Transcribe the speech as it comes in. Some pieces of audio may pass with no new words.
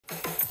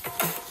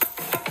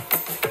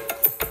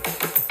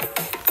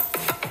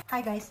Hi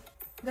guys,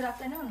 good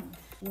afternoon.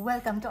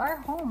 Welcome to our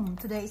home.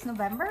 Today is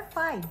November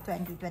 5,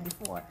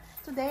 2024.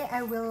 Today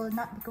I will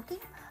not be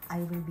cooking. I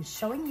will be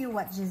showing you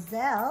what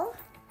Gizelle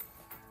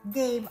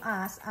gave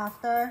us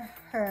after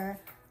her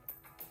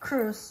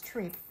cruise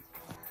trip.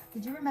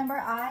 Did you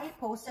remember I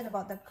posted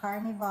about the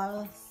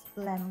Carnival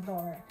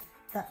Splendor,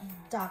 the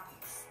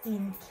Ducks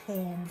in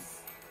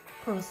Cairns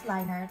cruise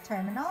liner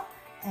terminal,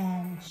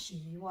 and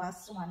she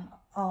was one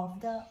of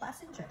the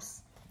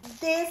passengers.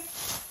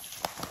 These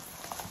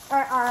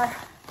are our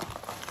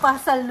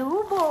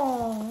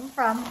Pasalubong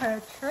from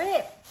her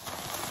trip.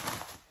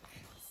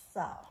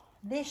 So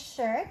this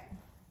shirt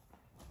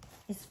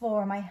is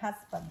for my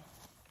husband.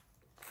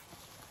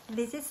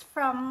 This is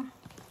from,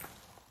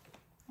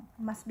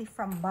 must be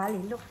from Bali.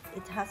 Look,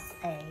 it has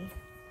a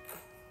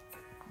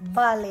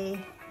Bali.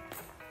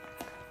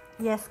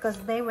 Yes, because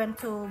they went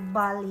to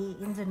Bali,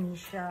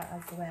 Indonesia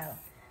as well.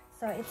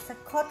 So it's a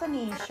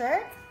cottony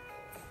shirt.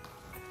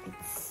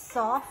 It's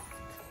soft.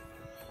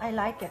 I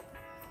like it.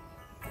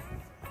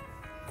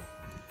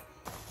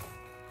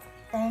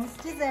 Thanks,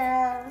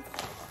 Gizelle.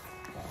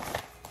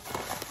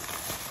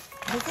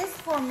 This is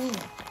for me.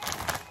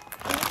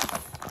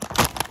 It's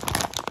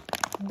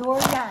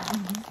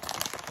Durian.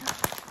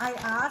 I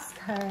asked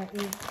her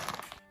if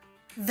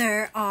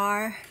there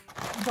are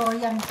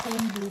Durian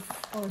candies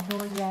or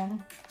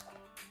Durian.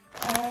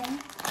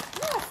 And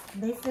yes,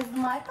 this is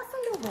my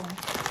Pasalubong.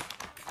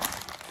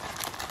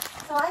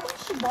 So I think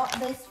she bought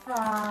this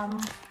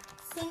from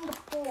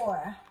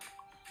Singapore.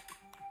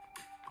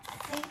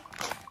 See?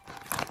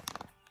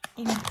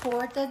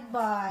 Imported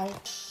by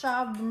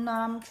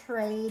Shabnam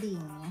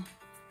Trading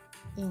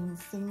in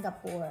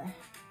Singapore.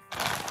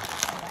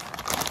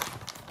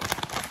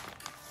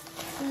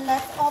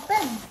 Let's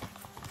open.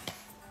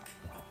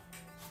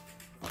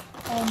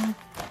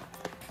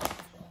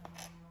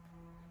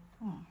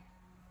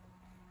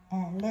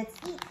 And let's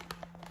eat.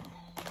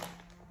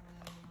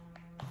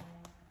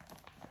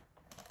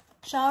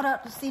 Shout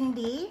out to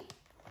Cindy.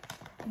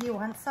 Do you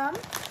want some?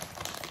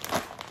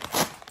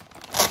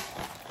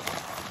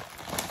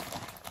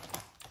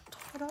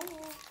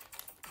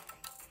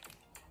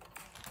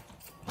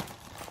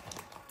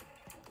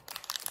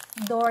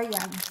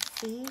 Durian,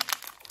 see?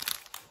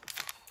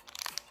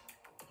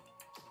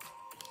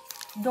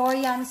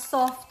 Durian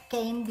soft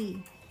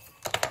candy.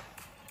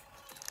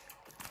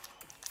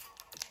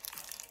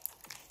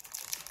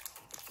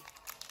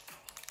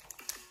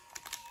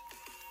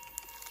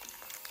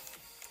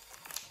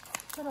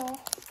 Hello.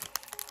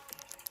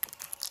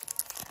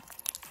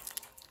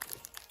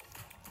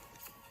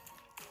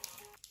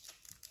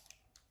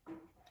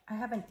 I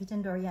haven't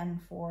eaten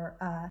durian for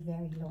a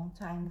very long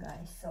time,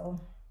 guys, so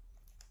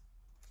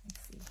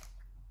let's see.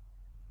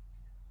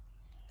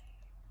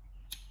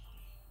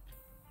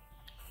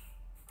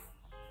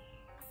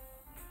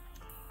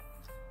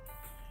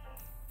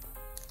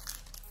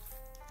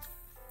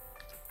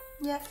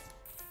 Yes.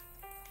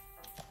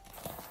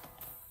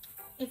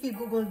 If you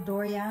Google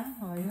durian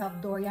or you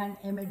have durian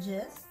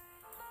images,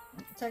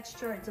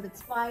 texture, it's a bit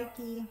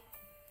spiky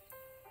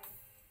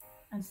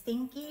and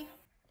stinky.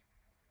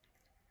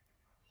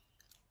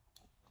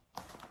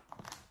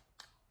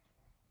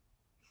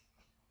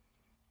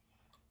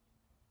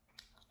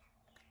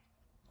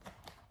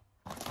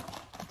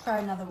 Try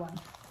another one.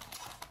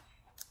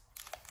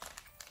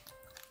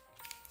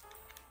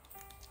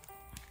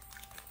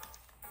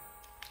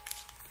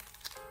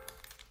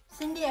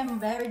 Cindy, I'm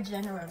very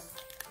generous.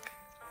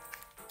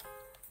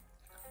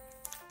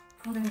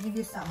 I'm gonna give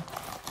you some.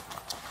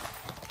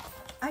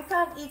 I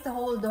can't eat the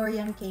whole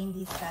durian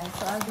candies, guys,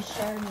 so I'll be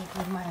sharing it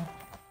with my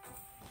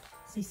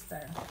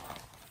sister.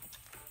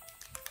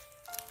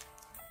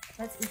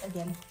 Let's eat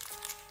again.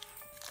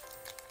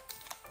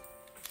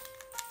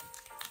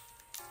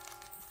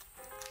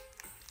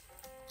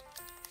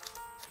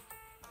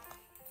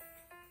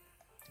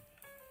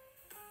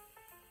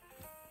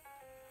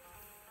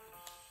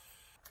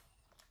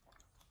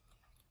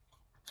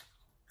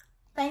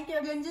 Thank you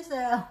again,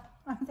 Gizelle.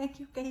 Thank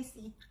you,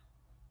 Casey.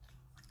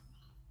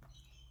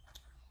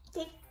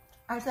 See,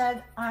 I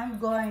said I'm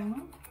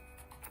going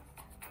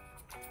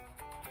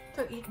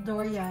to eat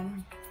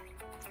durian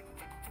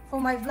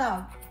for my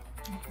vlog.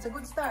 It's a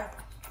good start.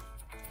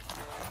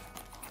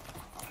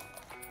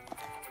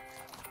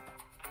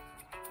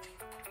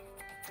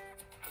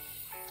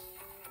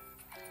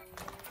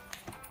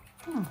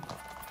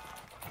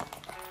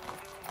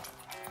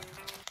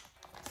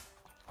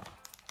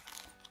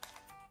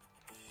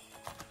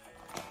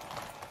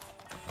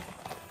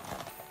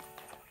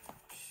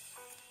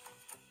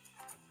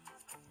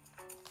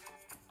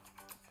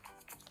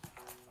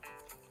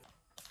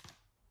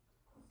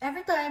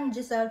 Every time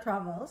Gizelle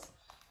travels,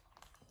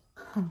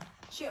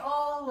 she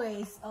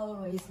always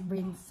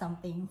brings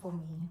something for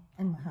me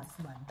and my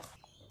husband.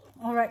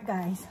 All right,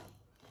 guys.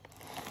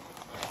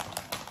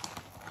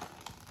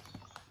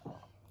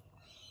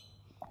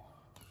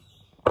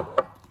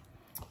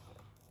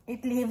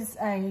 It leaves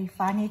a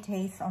funny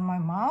taste on my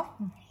mouth.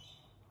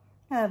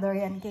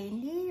 Durian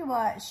candy.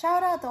 But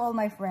shout out to all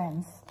my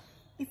friends.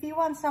 If you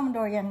want some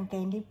durian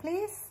candy,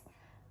 please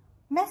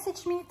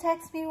message me,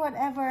 text me,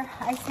 whatever.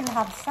 I still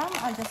have some.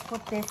 I'll just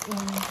put this in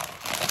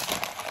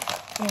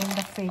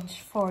the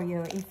fridge for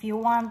you. If you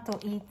want to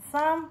eat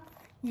some,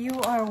 you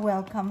are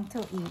welcome to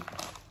eat.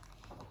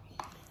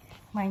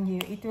 Mind you,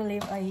 it will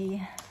leave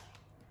a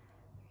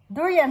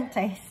durian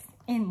taste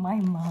in my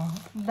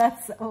mouth.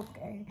 That's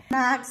okay.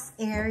 Snacks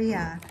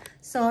area.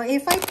 So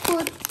if I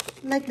put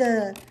like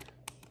the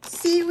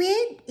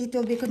seaweed, it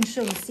will be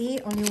consumed. See,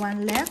 only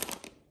one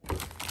left.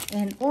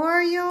 And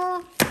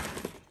Oreo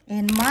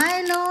and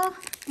Milo.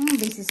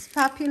 This is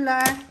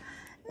popular.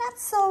 Not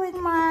so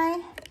in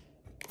my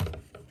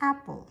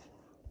apple.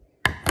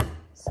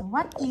 So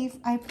what if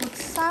I put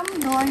some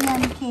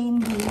durian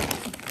candy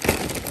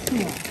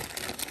here?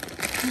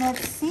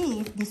 Let's see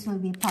if this will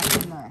be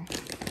popular.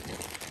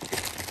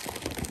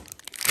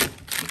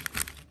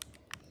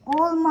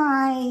 All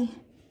my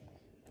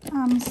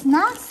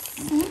snacks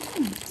seem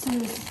to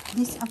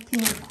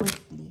disappear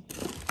quickly.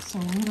 So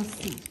we'll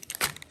see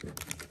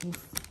if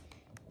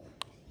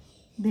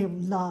they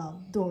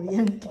love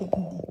durian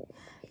candy.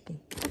 Okay.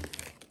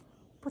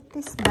 Put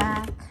this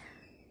back.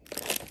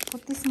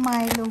 Put this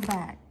Milo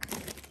back.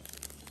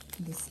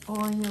 This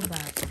Oreo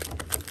back.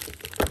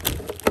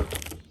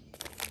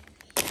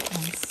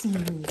 And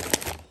seaweed.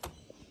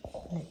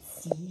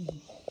 Let's see.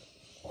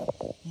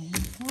 And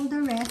for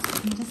the rest,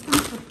 I'm just going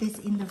to put this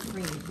in the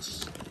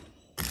fridge.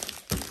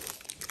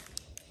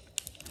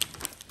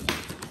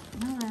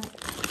 Alright.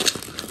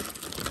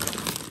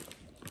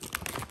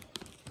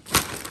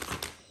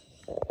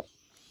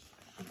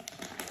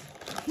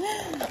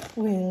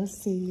 We'll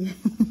see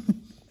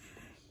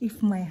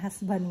if my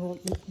husband will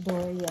eat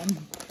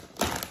durian.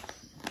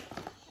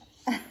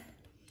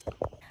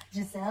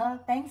 Giselle,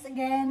 thanks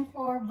again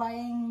for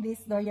buying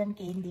this durian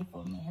candy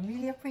for me. I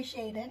really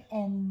appreciate it.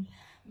 And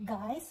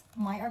guys,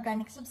 my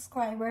organic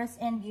subscribers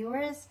and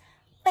viewers,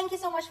 thank you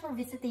so much for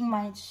visiting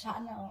my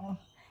channel.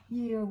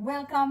 You're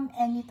welcome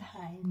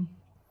anytime.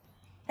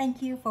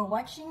 Thank you for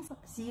watching.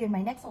 See you in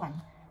my next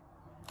one.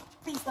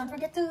 Please don't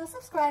forget to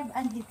subscribe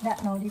and hit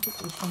that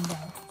notification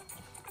bell.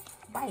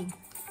 Bye.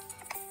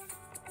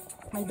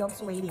 My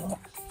dog's waiting.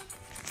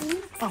 See?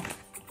 Oh.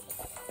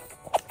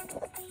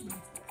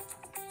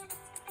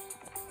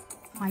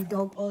 My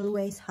dog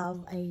always have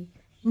a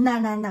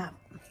nap.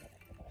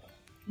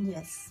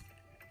 Yes.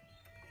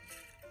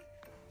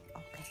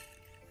 Okay.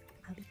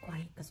 I'll be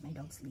quiet because my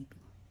dog's sleeping.